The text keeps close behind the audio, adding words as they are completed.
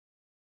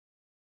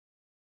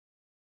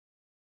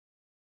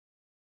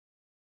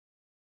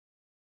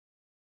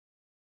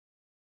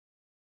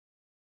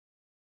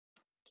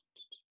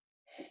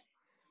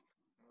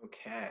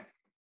Okay.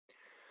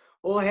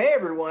 Well, hey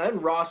everyone,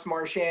 Ross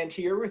Marchand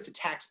here with the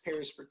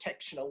Taxpayers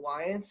Protection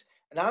Alliance,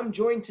 and I'm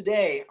joined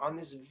today on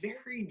this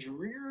very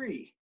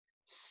dreary,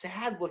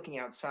 sad-looking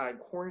outside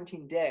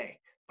quarantine day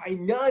by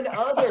none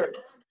other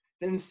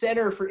than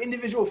Center for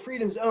Individual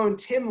Freedom's own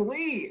Tim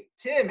Lee.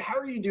 Tim, how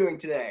are you doing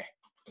today?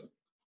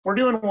 We're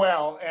doing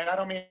well, and I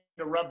don't mean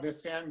to rub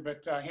this in,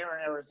 but here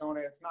in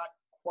Arizona, it's not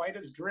quite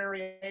as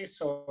dreary.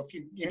 So if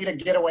you need a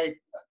getaway,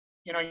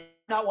 you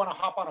not want to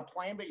hop on a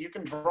plane, but you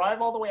can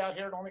drive all the way out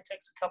here. It only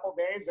takes a couple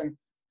days, and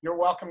you're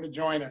welcome to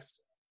join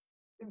us.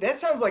 That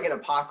sounds like an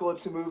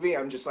apocalypse movie.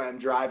 I'm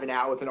driving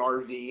out with an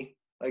RV,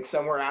 like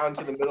somewhere out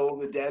into the middle of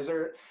the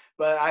desert.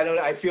 But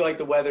I feel like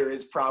the weather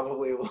is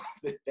probably a little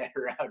bit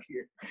better out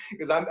here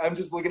because I'm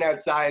just looking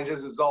outside and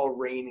it's all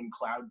rain and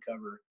cloud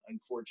cover,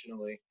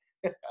 unfortunately.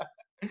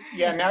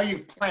 Yeah, now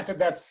you've planted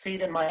that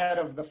seed in my head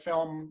of the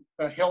film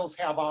The Hills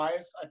Have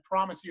Eyes. I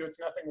promise you it's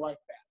nothing like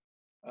that.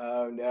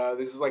 Oh no,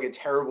 this is like a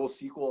terrible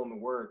sequel in the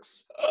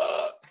works.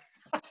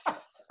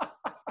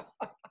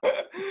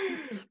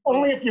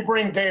 Only if you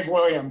bring Dave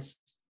Williams.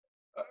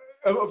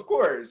 Of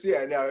course,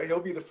 yeah, no, he'll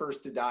be the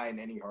first to die in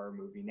any horror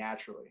movie,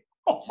 naturally.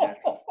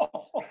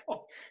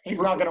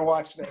 He's not going to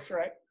watch this,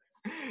 right?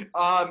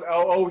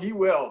 He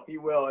will,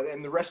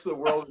 and the rest of the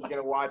world is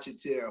going to watch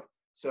it too.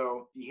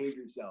 So behave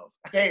yourself.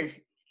 Dave,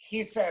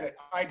 he said it.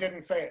 I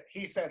didn't say it.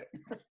 He said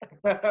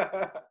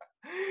it.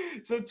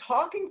 So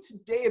talking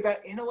today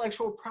about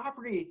intellectual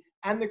property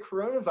and the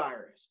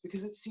coronavirus,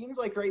 because it seems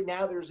like right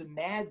now there's a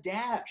mad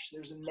dash,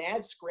 there's a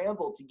mad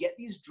scramble to get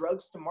these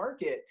drugs to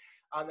market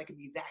that could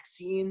be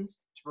vaccines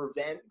to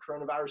prevent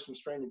coronavirus from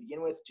spreading to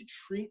begin with, to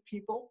treat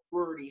people who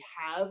already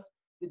have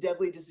the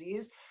deadly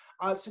disease.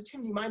 So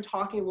Tim, do you mind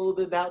talking a little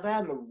bit about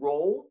that and the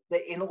role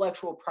that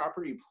intellectual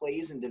property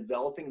plays in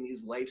developing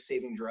these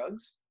life-saving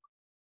drugs?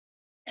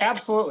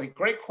 Absolutely.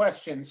 Great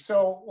question.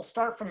 So we'll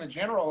start from the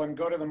general and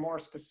go to the more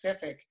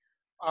specific.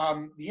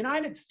 The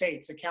United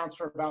States accounts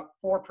for about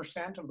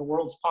 4% of the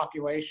world's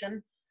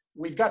population.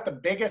 We've got the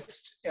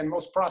biggest and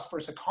most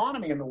prosperous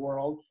economy in the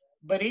world,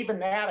 but even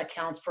that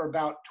accounts for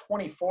about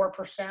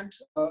 24%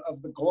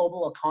 of the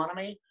global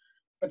economy.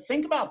 But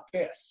think about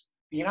this.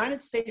 The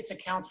United States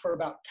accounts for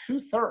about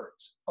 2/3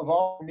 of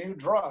all new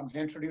drugs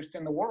introduced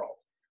in the world.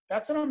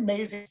 That's an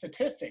amazing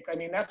statistic. I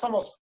mean, that's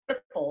almost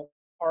triple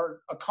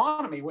our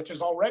economy, which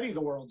is already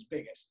the world's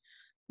biggest.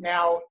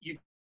 Now, you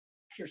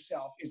ask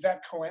yourself, is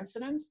that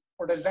coincidence,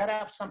 or does that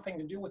have something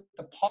to do with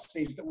the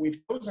policies that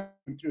we've chosen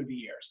through the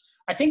years?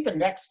 I think the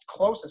next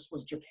closest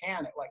was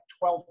Japan at like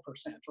 12%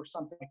 or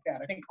something like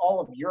that. I think all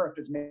of Europe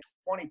is maybe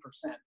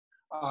 20%,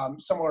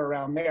 somewhere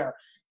around there.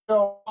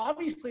 So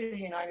obviously the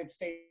United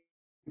States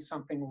is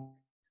something.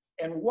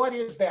 And what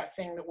is that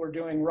thing that we're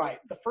doing right?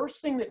 The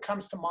first thing that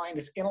comes to mind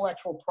is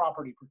intellectual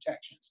property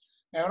protections.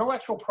 Now,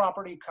 intellectual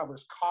property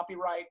covers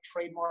copyright,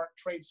 trademark,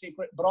 trade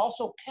secret, but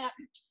also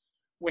patent,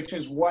 which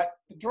is what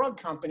the drug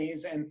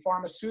companies and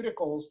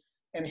pharmaceuticals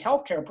and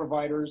healthcare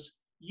providers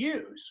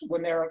use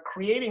when they're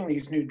creating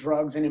these new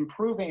drugs and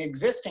improving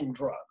existing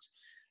drugs.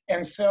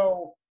 And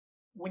so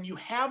when you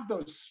have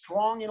those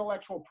strong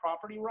intellectual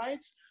property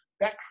rights,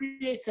 that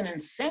creates an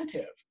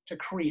incentive to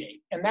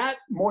create. And that,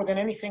 more than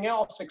anything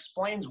else,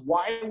 explains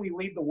why we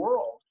lead the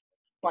world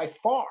by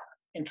far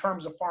in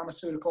terms of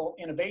pharmaceutical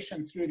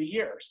innovation through the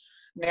years.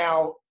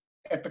 Now,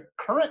 at the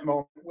current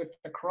moment with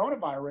the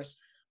coronavirus,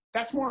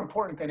 that's more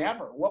important than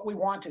ever. What we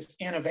want is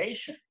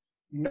innovation.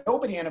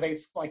 Nobody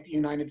innovates like the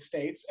United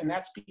States, and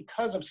that's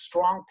because of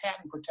strong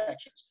patent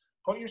protections.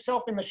 Put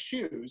yourself in the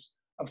shoes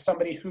of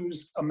somebody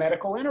who's a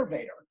medical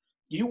innovator.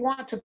 You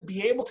want to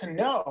be able to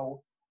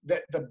know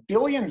that the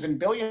billions and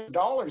billions of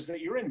dollars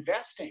that you're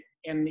investing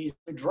in these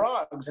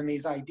drugs and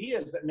these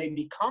ideas that may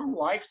become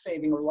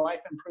life-saving or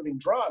life-improving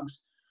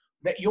drugs,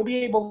 that you'll be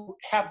able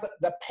to have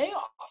the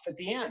payoff at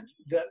the end,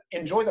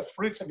 enjoy the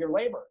fruits of your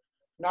labor.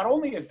 Not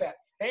only is that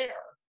fair,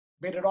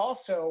 but it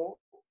also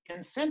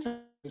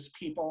incentivizes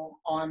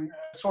people on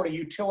a sort of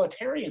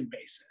utilitarian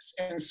basis.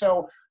 And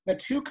so the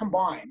two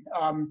combined,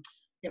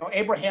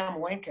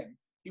 Abraham Lincoln,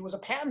 he was a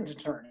patent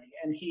attorney,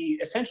 and he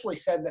essentially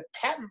said that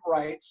patent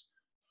rights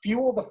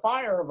fuel the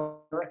fire of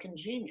American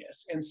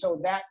genius. And so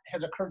that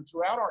has occurred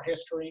throughout our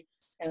history,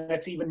 and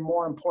it's even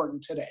more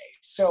important today.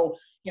 So,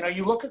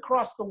 you look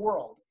across the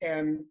world,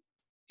 and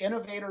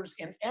innovators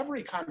in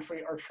every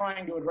country are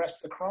trying to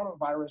address the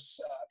coronavirus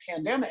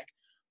pandemic.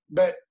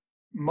 But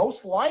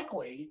most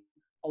likely,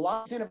 a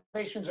lot of these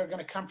innovations are going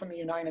to come from the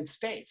United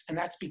States, and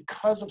that's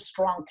because of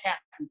strong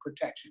patent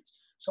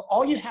protections. So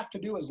all you have to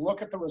do is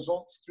look at the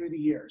results through the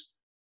years.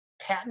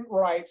 Patent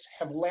rights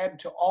have led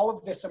to all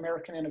of this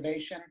American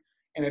innovation,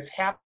 and it's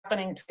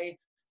happening today.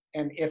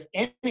 And if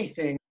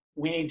anything,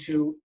 we need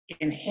to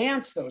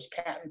enhance those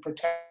patent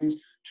protections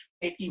to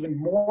create even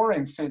more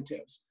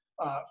incentives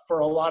for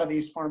a lot of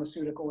these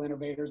pharmaceutical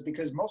innovators,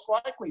 because most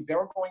likely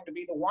they're going to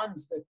be the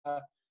ones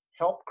that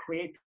help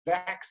create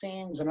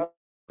vaccines and other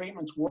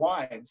treatments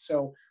worldwide.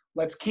 So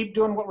let's keep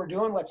doing what we're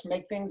doing. Let's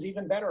make things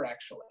even better,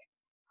 actually.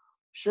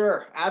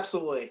 Sure,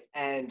 absolutely.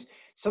 And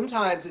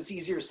sometimes it's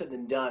easier said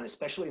than done,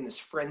 especially in this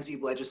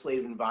frenzied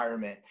legislative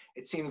environment.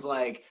 It seems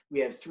like we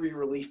have three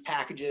relief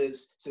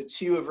packages. So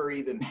two have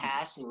already been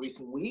passed in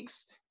recent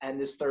weeks, and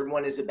this third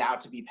one is about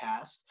to be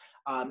passed.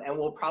 And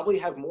we'll probably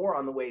have more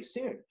on the way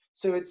soon.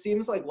 So it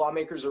seems like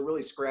lawmakers are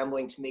really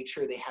scrambling to make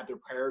sure they have their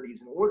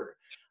priorities in order.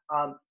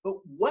 But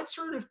what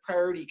sort of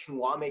priority can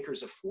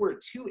lawmakers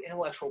afford to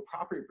intellectual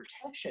property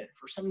protection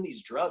for some of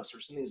these drugs, for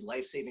some of these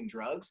life-saving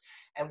drugs?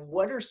 And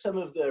what are some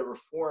of the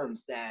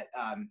reforms that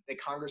that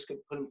Congress could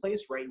put in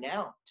place right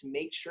now to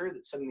make sure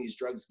that some of these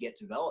drugs get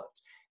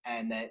developed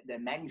and that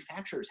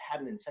manufacturers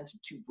have an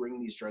incentive to bring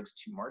these drugs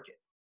to market?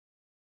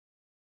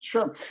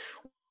 Sure.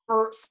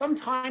 For some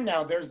time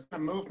now, there's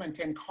been a movement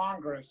in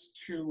Congress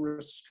to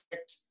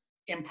restrict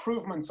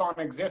improvements on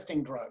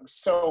existing drugs.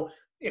 So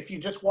if you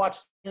just watch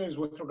the news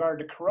with regard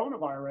to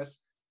coronavirus,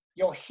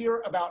 you'll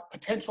hear about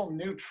potential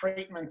new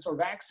treatments or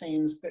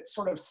vaccines that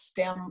sort of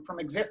stem from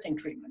existing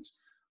treatments.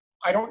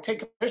 I don't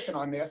take a position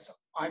on this.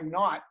 I'm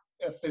not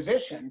a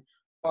physician,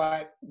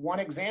 but one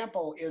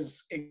example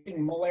is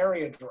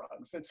malaria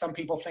drugs that some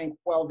people think,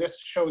 well,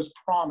 this shows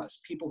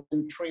promise. People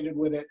who've been treated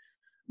with it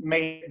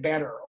made it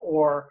better,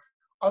 or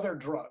other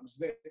drugs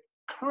that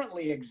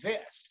currently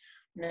exist.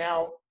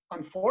 Now,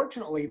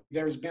 unfortunately,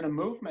 there's been a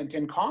movement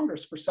in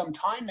Congress for some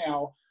time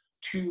now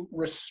to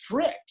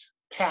restrict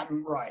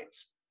patent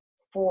rights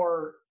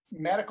for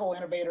medical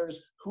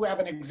innovators who have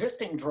an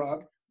existing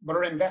drug but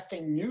are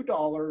investing new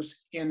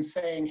dollars in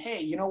saying,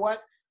 hey, you know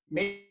what?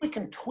 Maybe we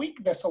can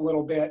tweak this a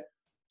little bit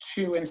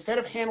to, instead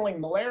of handling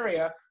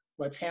malaria,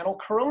 let's handle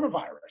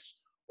coronavirus.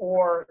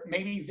 Or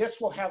maybe this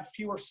will have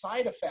fewer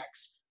side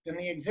effects than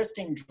the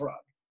existing drug.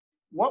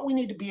 What we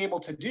need to be able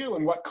to do,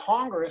 and what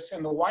Congress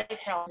and the White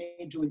House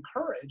need to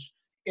encourage,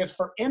 is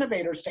for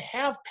innovators to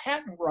have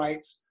patent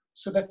rights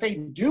so that they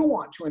do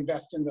want to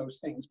invest in those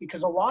things.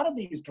 Because a lot of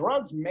these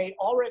drugs may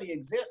already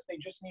exist, they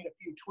just need a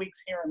few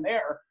tweaks here and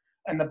there.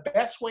 And the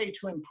best way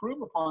to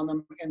improve upon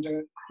them and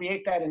to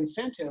create that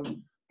incentive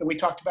that we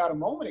talked about a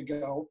moment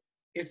ago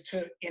is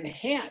to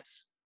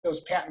enhance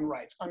those patent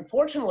rights.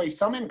 Unfortunately,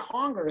 some in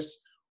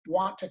Congress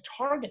want to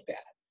target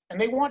that, and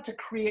they want to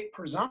create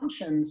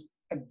presumptions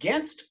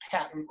against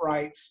patent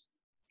rights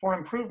for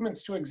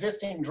improvements to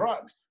existing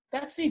drugs.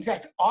 That's the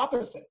exact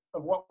opposite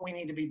of what we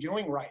need to be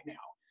doing right now.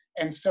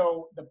 And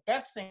so the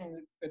best thing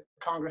that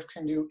Congress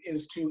can do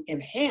is to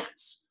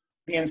enhance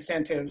the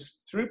incentives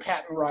through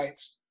patent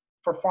rights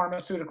for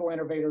pharmaceutical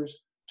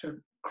innovators to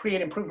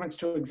create improvements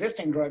to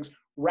existing drugs,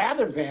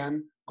 rather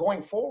than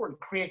going forward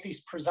create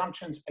these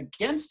presumptions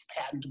against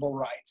patentable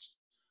rights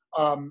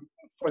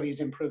for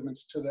these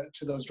improvements to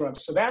those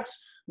drugs. So that's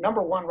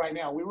number one right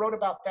now. We wrote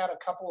about that a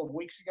couple of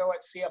weeks ago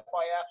at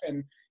CFIF,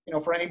 and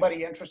for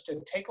anybody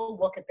interested, take a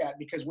look at that,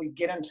 because we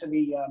get into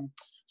the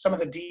some of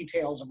the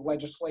details of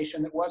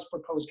legislation that was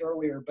proposed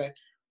earlier. But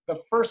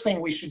the first thing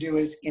we should do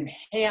is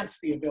enhance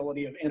the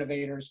ability of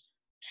innovators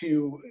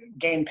to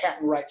gain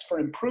patent rights for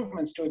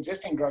improvements to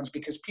existing drugs,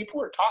 because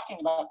people are talking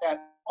about that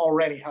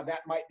already, how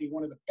that might be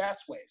one of the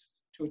best ways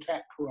to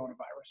attack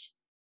coronavirus.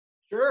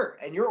 Sure.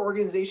 And your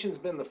organization's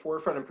been in the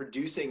forefront of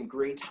producing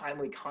great,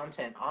 timely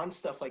content on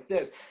stuff like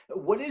this.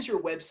 What is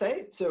your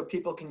website so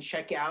people can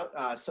check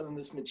out some of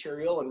this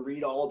material and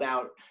read all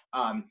about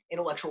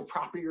intellectual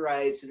property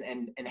rights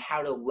and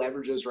how to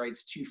leverage those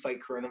rights to fight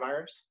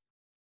coronavirus?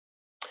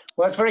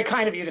 Well, that's very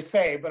kind of you to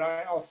say, but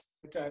I also,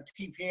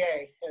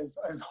 TPA has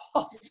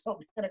also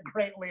been a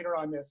great leader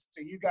on this.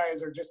 So you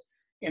guys are just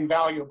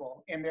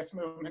invaluable in this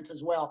movement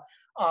as well.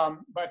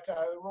 But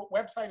the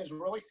website is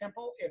really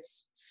simple.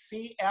 It's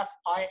CFIF,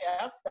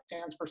 that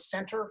stands for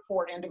Center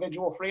for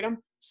Individual Freedom,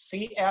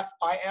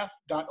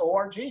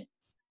 CFIF.org.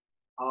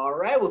 All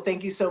right. Well,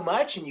 thank you so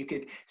much. And you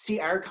could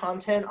see our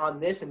content on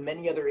this and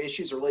many other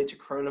issues related to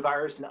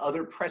coronavirus and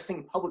other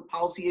pressing public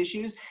policy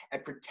issues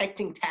at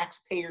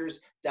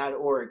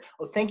protectingtaxpayers.org.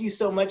 Well, thank you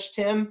so much,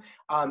 Tim.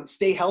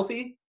 Stay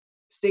healthy,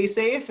 stay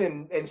safe,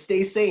 and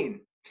stay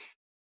sane.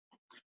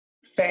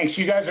 Thanks.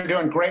 You guys are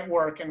doing great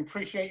work and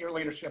appreciate your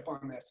leadership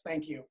on this.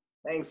 Thank you.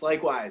 Thanks.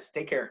 Likewise.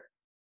 Take care.